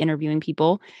continuously interviewing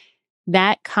people.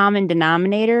 That common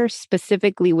denominator,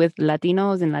 specifically with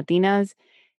Latinos and Latinas,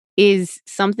 is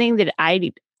something that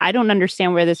I don't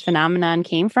understand where this phenomenon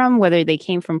came from, whether they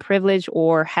came from privilege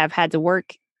or have had to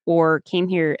work or came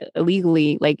here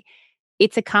illegally. Like,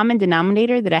 it's a common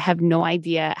denominator that I have no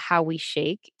idea how we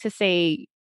shake to say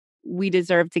we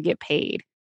deserve to get paid.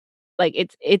 Like,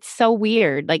 it's so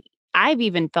weird. Like, I've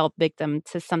even felt victim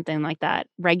to something like that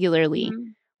regularly,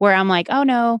 Mhm. where I'm like, "Oh,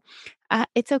 no,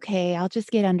 it's okay. I'll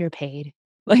just get underpaid."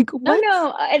 Like, No, what?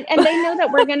 no, and they know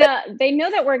that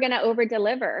we're gonna over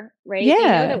deliver, right? They know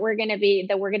Yeah. that we're gonna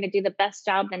do the best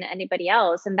job than anybody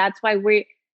else, and that's why we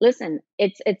listen.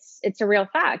 It's a real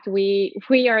fact. We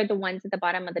are the ones at the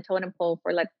bottom of the totem pole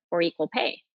for equal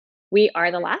pay. We are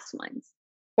the last ones.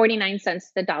 49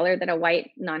 cents the dollar that a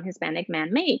white non-Hispanic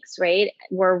man makes, right?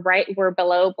 We're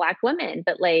below Black women,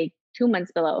 but like 2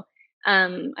 months below.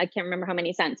 I can't remember how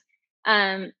many cents.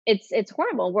 It's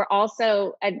horrible. We're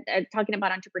also talking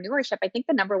about entrepreneurship. I think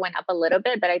the number went up a little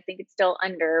bit, but I think it's still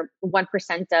under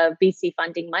 1% of VC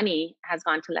funding money has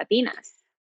gone to Latinas.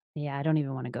 Yeah, I don't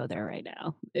even wanna go there right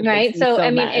now. It makes Right. me So so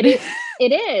I mean, mad.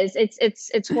 it is.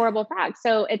 It's horrible fact.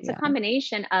 So it's a Yeah.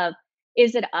 combination of,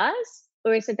 is it us,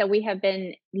 or is it that we have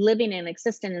been living and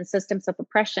existing in systems of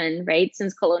oppression, right,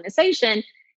 since colonization,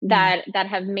 Mm. that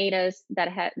have made us that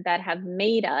have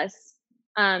made us.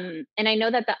 And I know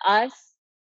that the us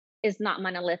is not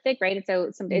monolithic, right? And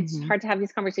so it's Mhm. hard to have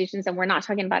these conversations, and we're not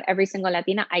talking about every single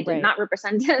Latina. I do Right. not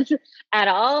represent at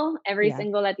all every Yeah.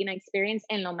 single Latina experience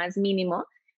en lo más mínimo.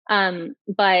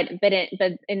 But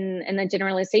in the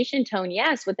generalization tone,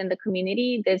 yes, within the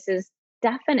community, this is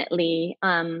definitely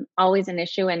always an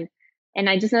issue. And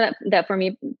I just know that for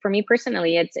me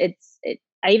personally,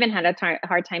 I even had a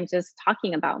hard time just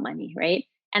talking about money, right?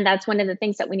 And that's one of the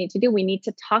things that we need to do. We need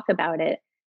to talk about it.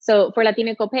 So for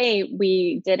Latino Copay,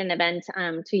 we did an event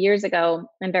 2 years ago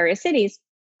in various cities,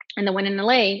 and the one in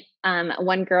LA,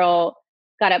 one girl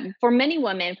got up. For many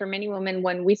women,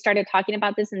 when we started talking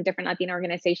about this and different Latina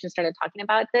organizations started talking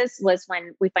about this, was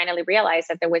when we finally realized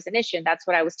that there was an issue. And that's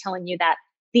what I was telling you, that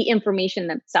the information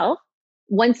itself,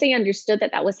 once they understood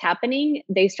that that was happening,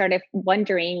 they started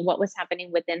wondering what was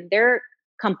happening within their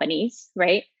companies,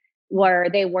 right? Where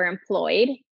they were employed,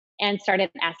 and started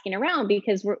asking around,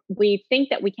 because we think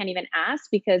that we can't even ask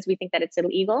because we think that it's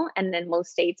illegal. And then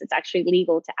most states, it's actually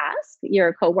legal to ask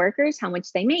your coworkers how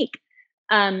much they make.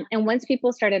 And once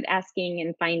people started asking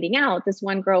and finding out, this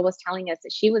one girl was telling us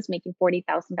that she was making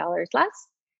 $40,000 less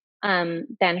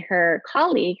than her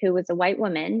colleague, who was a white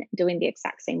woman doing the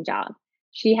exact same job.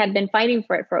 She had been fighting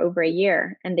for it for over a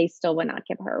year, and they still would not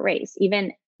give her a raise,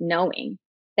 even knowing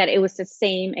that it was the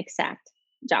same exact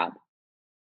job.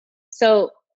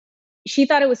 So she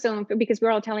thought it was so unfair, because we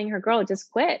were all telling her, girl,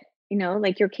 just quit.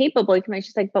 Like, you're capable.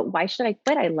 She's like, but why should I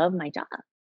quit? I love my job.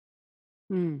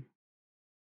 Mm.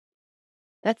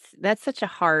 That's such a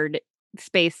hard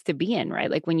space to be in,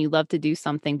 right? Like when you love to do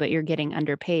something, but you're getting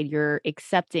underpaid, you're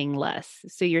accepting less.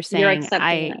 So you're You're saying,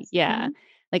 accepting this. yeah,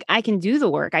 like I can do the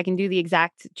work, I can do the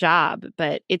exact job,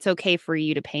 but it's okay for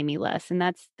you to pay me less. And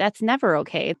that's never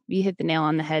okay. You hit the nail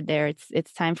on the head there.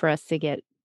 It's time for us to get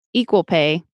equal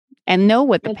pay and know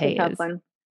what the It's a pay tough is. one.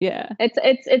 Yeah.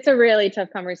 It's a really tough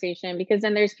conversation, because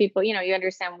then there's people, you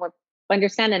understand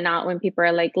and not, when people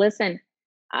are like, listen,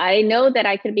 I know that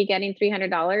I could be getting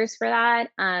 $300 for that,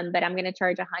 but I'm going to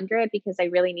charge 100 because I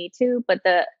really need to. But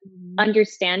the Mhm.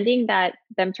 understanding that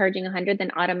them charging 100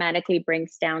 then automatically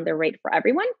brings down the rate for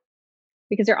everyone,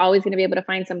 because they're always going to be able to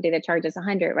find somebody that charges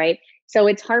 100, right? So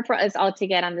it's hard for us all to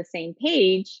get on the same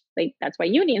page. Like, that's why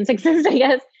unions exist, I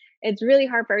guess. It's really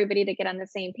hard for everybody to get on the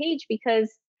same page, because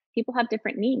people have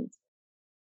different needs.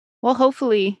 Well,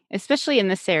 hopefully, especially in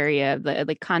this area, the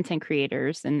like content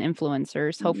creators and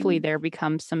influencers, hopefully Mhm. there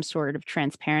becomes some sort of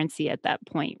transparency at that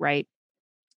point, right?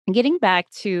 Getting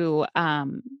back to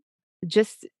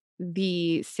just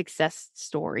the success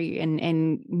story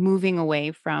and moving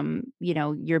away from,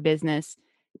 your business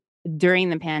during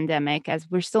the pandemic, as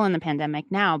we're still in the pandemic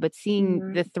now, but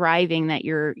seeing the Mhm. thriving that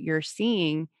you're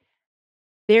seeing,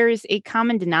 there is a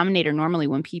common denominator normally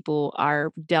when people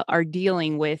are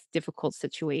dealing with difficult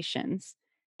situations.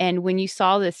 And when you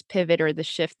saw this pivot or the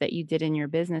shift that you did in your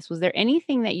business, was there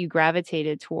anything that you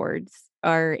gravitated towards,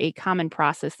 or a common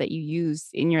process that you use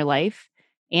in your life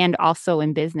and also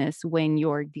in business when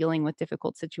you're dealing with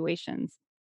difficult situations?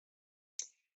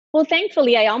 Well,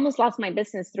 thankfully, I almost lost my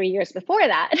business 3 years before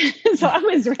that. So I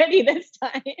was ready this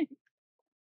time.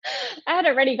 I had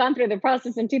already gone through the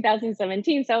process in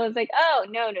 2017. So I was like, oh,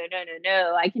 no, no, no, no,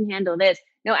 no, I can handle this.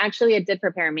 No, actually, it did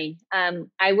prepare me.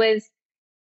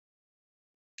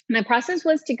 My process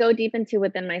was to go deep into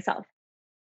within myself.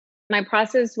 My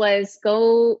process was,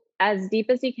 go as deep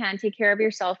as you can, take care of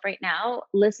yourself right now,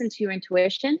 listen to your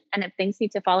intuition. And if things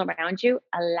need to fall around you,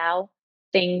 allow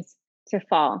things to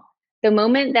fall. The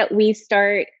moment that we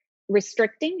start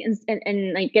restricting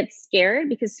and like get scared,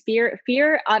 because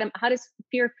how does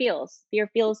fear feels? Fear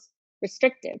feels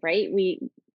restrictive, right?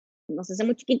 Nos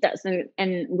hacemos chiquitas,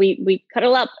 and we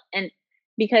cuddle up, and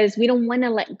because we don't want to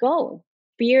let go.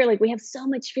 Fear, like, we have so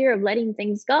much fear of letting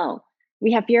things go.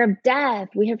 We have fear of death.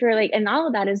 We have fear, like, and all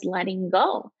of that is letting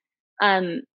go.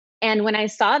 Um, and when I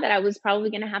saw that I was probably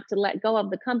going to have to let go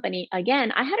of the company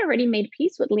again, I had already made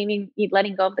peace with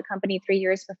letting go of the company 3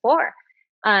 years before.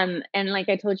 And like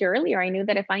I told you earlier, I knew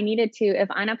that if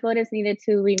Ana Flores needed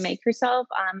to remake herself,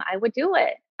 I would do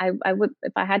it. I would,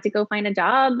 if I had to go find a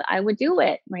job, I would do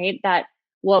it, right? That,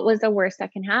 what was the worst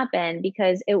that can happen?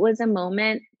 Because it was a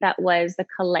moment that was the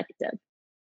collective.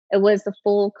 It was the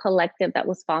full collective that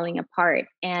was falling apart.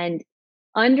 And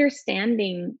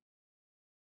understanding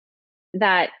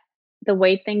that the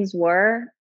way things were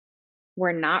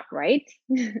not right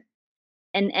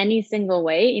in any single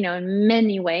way, in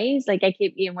many ways. Like, I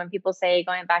keep, when people say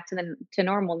going back to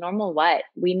normal, what?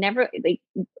 We never, like,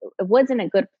 it wasn't a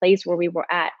good place where we were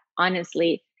at,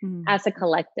 honestly, Mm. as a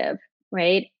collective,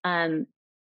 right?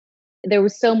 There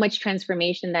was so much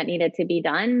transformation that needed to be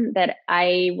done, that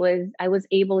I was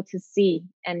able to see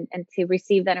and to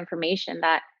receive that information,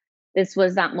 that this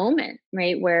was that moment,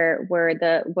 right? Where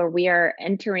we are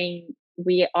entering,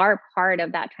 we are part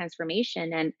of that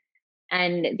transformation.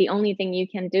 And the only thing you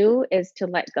can do is to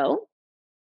let go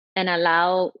and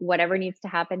allow whatever needs to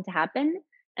happen,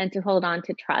 and to hold on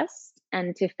to trust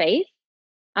and to faith.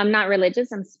 I'm not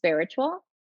religious, I'm spiritual.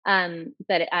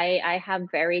 But I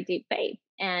have very deep faith,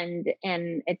 and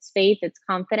it's faith, it's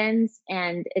confidence,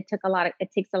 and it takes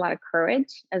a lot of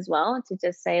courage as well, to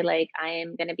just say, like, I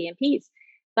am going to be in peace.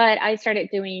 But I started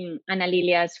doing Ana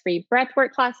Lilia's free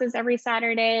breathwork classes every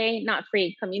Saturday, not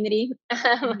free, community.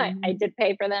 I Mhm. did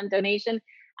pay for them, donation.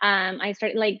 I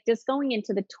started like just going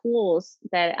into the tools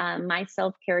that my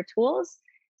self care tools.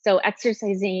 So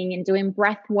exercising and doing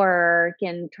breath work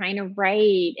and trying to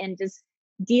write and just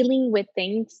dealing with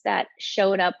things that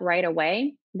showed up right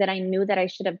away that I knew that I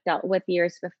should have dealt with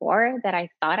years before that I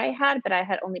thought I had, but I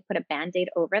had only put a band aid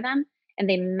over them and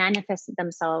they manifested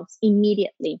themselves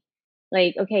immediately.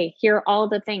 Like, okay, here are all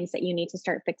the things that you need to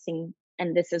start fixing,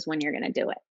 and this is when you're going to do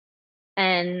it.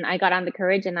 And I got on the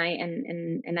courage, and I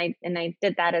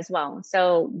did that as well.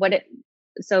 So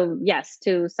yes,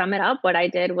 to sum it up, what I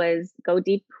did was go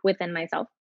deep within myself,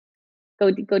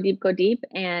 go deep,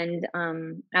 and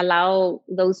allow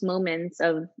those moments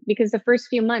of, because the first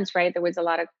few months, right, there was a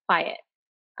lot of quiet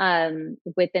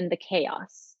within the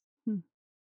chaos. Hmm.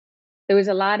 There was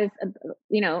a lot of,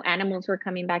 animals were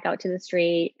coming back out to the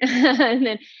street, and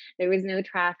then there was no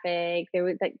traffic. There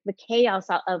was like the chaos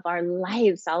of our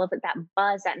lives, all of it, that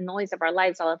buzz, that noise of our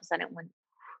lives, all of a sudden went,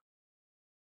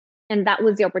 and that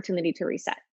was the opportunity to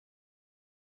reset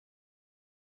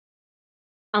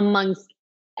amongst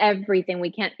everything.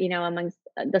 We can't, amongst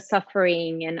the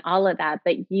suffering and all of that,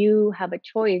 but you have a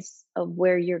choice of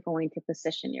where you're going to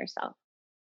position yourself.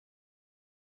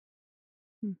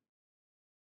 Hmm.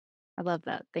 I love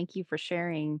that. Thank you for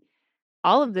sharing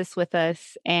all of this with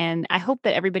us, and I hope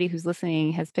that everybody who's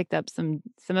listening has picked up some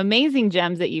amazing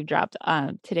gems that you've dropped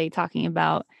today, talking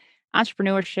about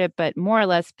entrepreneurship, but more or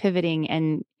less pivoting.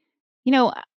 And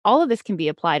all of this can be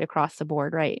applied across the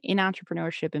board, right? In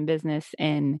entrepreneurship and business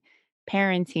and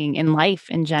parenting and life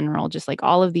in general. Just like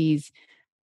all of these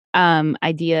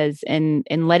ideas, and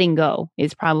letting go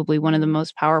is probably one of the Mhm.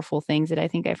 most powerful things that I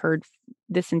think I've heard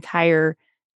this entire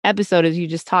episode, is you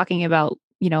just talking about,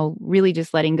 really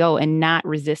just letting go and not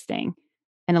resisting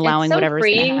and It's allowing so whatever's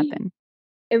going to freeing. happen.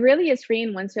 It really is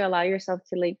freeing once you allow yourself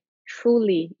to like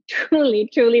truly, truly,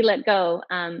 truly let go.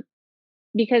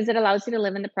 Because it allows you to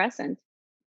live in the present.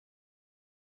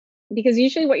 Because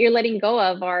usually what you're letting go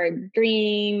of are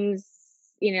dreams,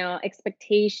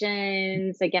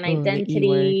 expectations, again, Oh, the E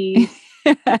word. identities.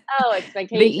 Oh, The E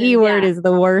expectations, word yeah. is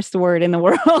the worst word in the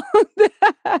world.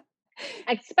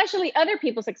 Especially other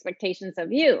people's expectations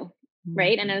of you,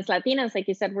 right? And Mhm. as Latinas, like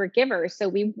you said, we're givers, so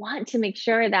we want to make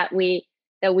sure that we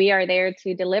are there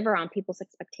to deliver on people's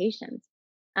expectations.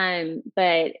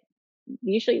 But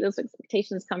usually those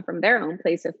expectations come from their own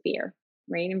place of fear,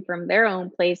 right? And from their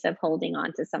own place of holding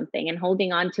on to something and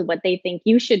holding on to what they think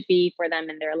you should be for them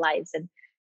in their lives. And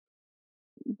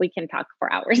we can talk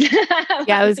for hours Yeah, I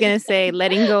about was these gonna say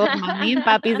letting go of mommy and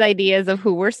papi's things. ideas of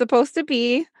who we're supposed to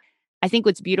be. I think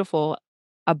what's beautiful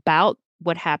about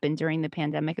what happened during the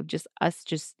pandemic, of just us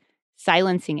just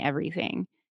silencing everything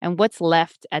and what's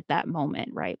left at that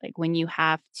moment, right? Like when you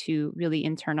have to really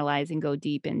internalize and go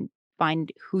deep and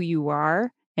find who you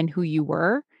are and who you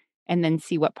were, and then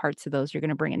see what parts of those you're going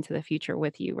to bring into the future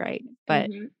with you, right? But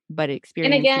Mhm. And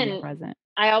experiencing the again, present.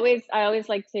 I always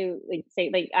like to like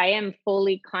say, like, I am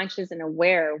fully conscious and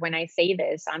aware when I say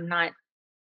this. I'm not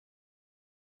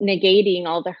negating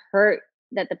all the hurt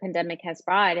that the pandemic has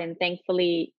brought. And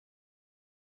thankfully,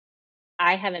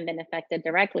 I haven't been affected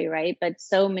directly, right? But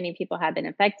so many people have been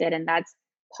affected, and that's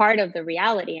part of the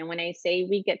reality. And when I say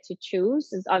we get to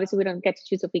choose, is obviously we don't get to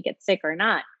choose if we get sick or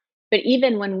not. But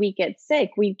even when we get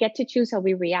sick, we get to choose how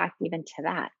we react even to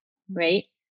that, Mhm. right?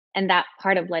 And that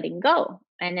part of letting go.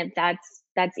 And if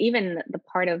that's even the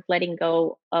part of letting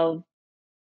go of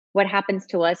what happens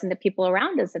to us and the people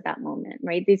around us at that moment,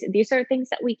 right? These are things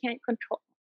that we can't control,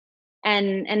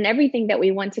 and everything that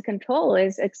we want to control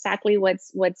is exactly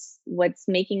what's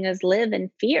making us live in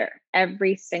fear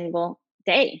every single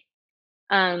day.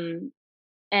 um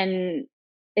and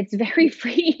it's very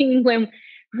freeing when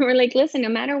we're like, listen, no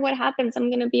matter what happens, I'm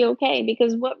going to be okay,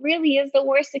 because what really is the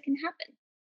worst that can happen?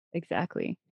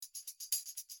 Exactly.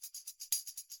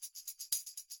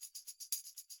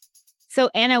 So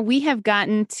Anna, we have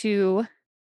gotten to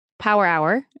Power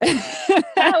Hour,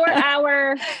 Power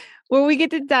hour. where we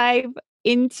get to dive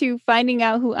into finding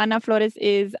out who Ana Flores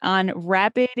is on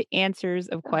rapid answers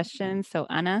of questions. So,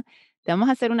 Ana, te vamos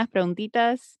a hacer unas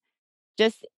preguntitas.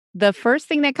 Just the first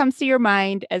thing that comes to your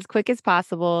mind, as quick as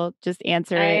possible. Just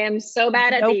answer I it. am so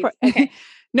bad at No, these. Okay.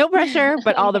 no pressure,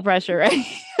 but all the Okay. pressure,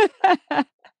 right?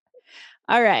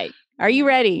 All right. Are you Okay,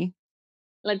 ready?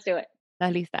 let's do it.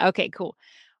 At least, okay, cool.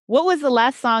 What was the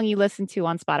last song you listened to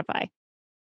on Spotify?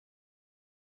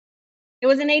 It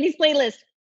was an 80s playlist.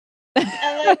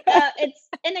 Like, it's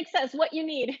in excess what you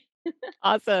need.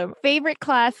 Awesome. Favorite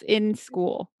class in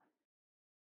school?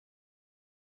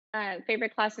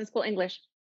 Favorite class in school, English.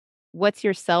 What's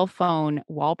your cell phone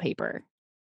wallpaper?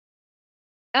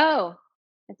 Oh,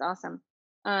 it's awesome.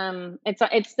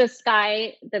 It's the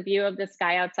sky, the view of the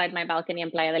sky outside my balcony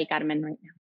in Playa del Carmen right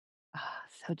Ah,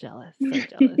 so jealous, now. so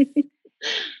jealous.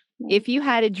 Nice. If you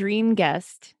had a dream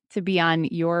guest to be on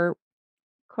your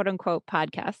quote unquote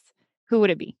podcast, who would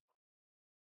it be?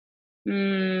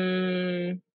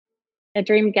 Mm, a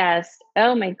dream guest.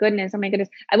 Oh my goodness. Oh my goodness.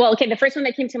 Well, okay. The first one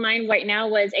that came to mind right now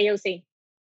was AOC.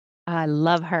 I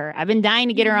love her. I've been dying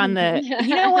to get her on the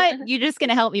you know what? You're just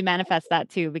gonna help me manifest that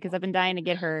too, because I've been dying to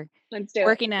get her Let's do it.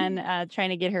 working on, trying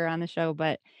to get her on the show,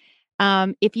 but,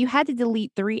 if you had to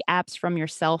delete 3 apps from your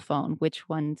cell phone, which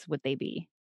ones would they be?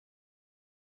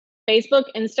 Facebook,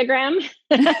 Instagram,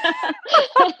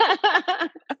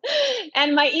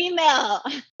 and my email.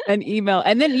 An email,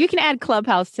 and then you can add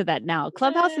Clubhouse to that now.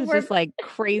 Clubhouse is We're just, like,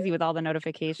 crazy with all the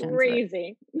notifications, but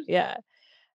crazy. yeah.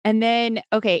 And then,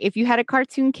 okay, if you had a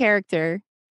cartoon character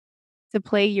to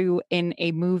play you in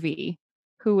a movie,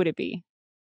 who would it be?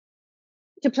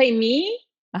 To play me,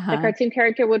 the Uh-huh. cartoon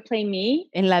character would play me.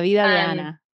 En La vida de Um,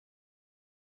 Ana.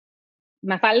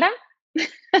 Mafalda?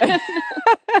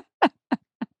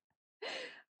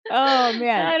 Oh,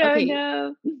 man. I don't Okay.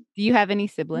 know. Do you have any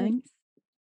siblings?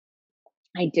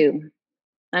 I do.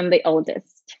 I'm the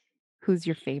oldest. Who's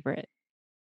your favorite?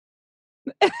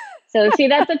 So see,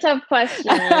 that's a tough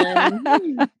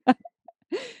question.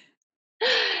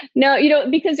 No,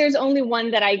 because there's only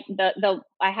one that I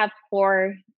have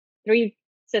three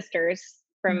sisters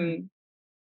Mhm, from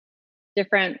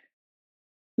different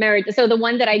marriages. So the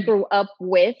one that I mhm. grew up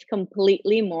with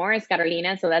completely more is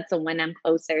Carolina. So that's the one I'm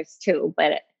closest to.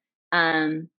 But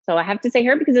so I have to say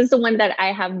her because it's the one that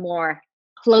I have more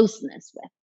closeness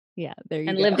with Yeah, there you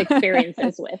and go. lived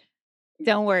experiences with.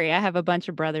 Don't worry, I have a bunch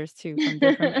of brothers too from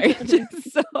different marriages,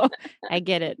 so I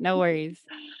get it, no worries.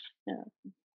 Yeah.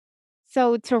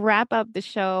 So to wrap up the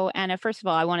show, Anna, first of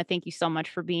all, I wanna thank you so much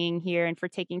for being here and for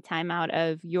taking time out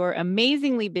of your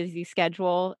amazingly busy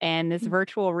schedule and this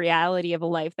virtual reality of a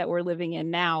life that we're living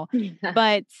in now. Yeah.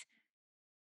 But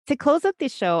to close up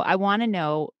this show, I wanna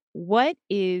know, what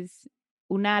is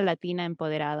una Latina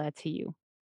empoderada to you?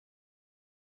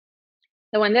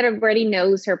 The one that already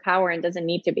knows her power and doesn't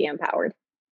need to be empowered,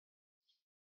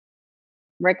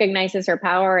 recognizes her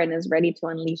power and is ready to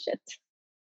unleash it.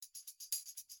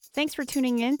 Thanks for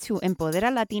tuning in to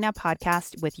Empodera Latina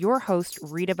podcast with your host,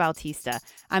 Rita Bautista.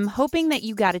 I'm hoping that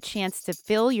you got a chance to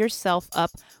fill yourself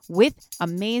up with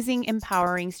amazing,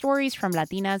 empowering stories from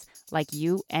Latinas like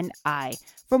you and I.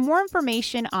 For more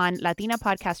information on Latina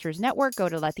Podcasters Network, go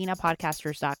to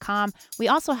latinapodcasters.com. We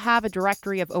also have a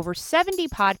directory of over 70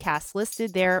 podcasts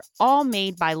listed there, all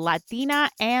made by Latina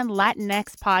and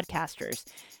Latinx podcasters.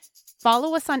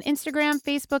 Follow us on Instagram,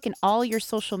 Facebook, and all your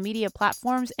social media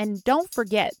platforms. And don't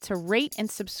forget to rate and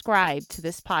subscribe to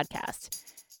this podcast.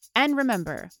 And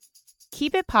remember,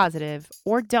 keep it positive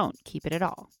or don't keep it at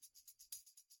all.